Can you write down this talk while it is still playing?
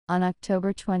On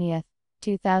October 20th,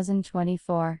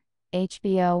 2024,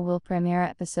 HBO will premiere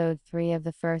episode 3 of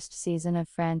the first season of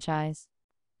franchise.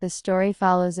 The story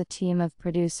follows a team of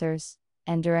producers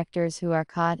and directors who are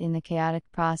caught in the chaotic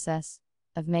process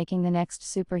of making the next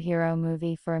superhero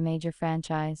movie for a major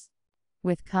franchise.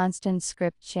 With constant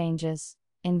script changes,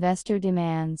 investor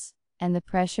demands, and the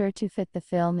pressure to fit the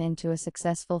film into a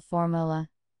successful formula,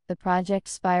 the project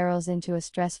spirals into a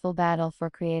stressful battle for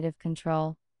creative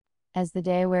control. As the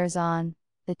day wears on,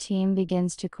 the team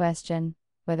begins to question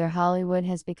whether Hollywood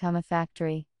has become a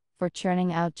factory for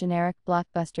churning out generic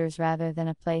blockbusters rather than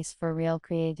a place for real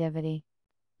creativity.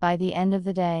 By the end of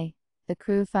the day, the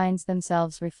crew finds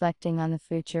themselves reflecting on the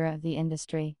future of the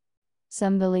industry.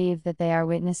 Some believe that they are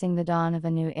witnessing the dawn of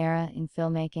a new era in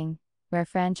filmmaking, where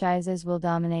franchises will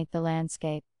dominate the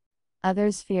landscape.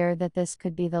 Others fear that this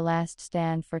could be the last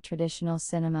stand for traditional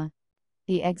cinema.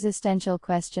 The existential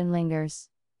question lingers: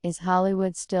 is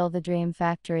Hollywood still the dream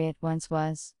factory it once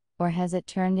was, or has it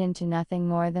turned into nothing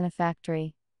more than a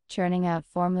factory, churning out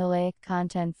formulaic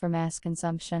content for mass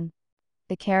consumption?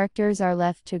 The characters are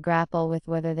left to grapple with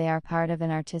whether they are part of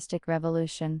an artistic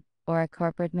revolution or a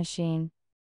corporate machine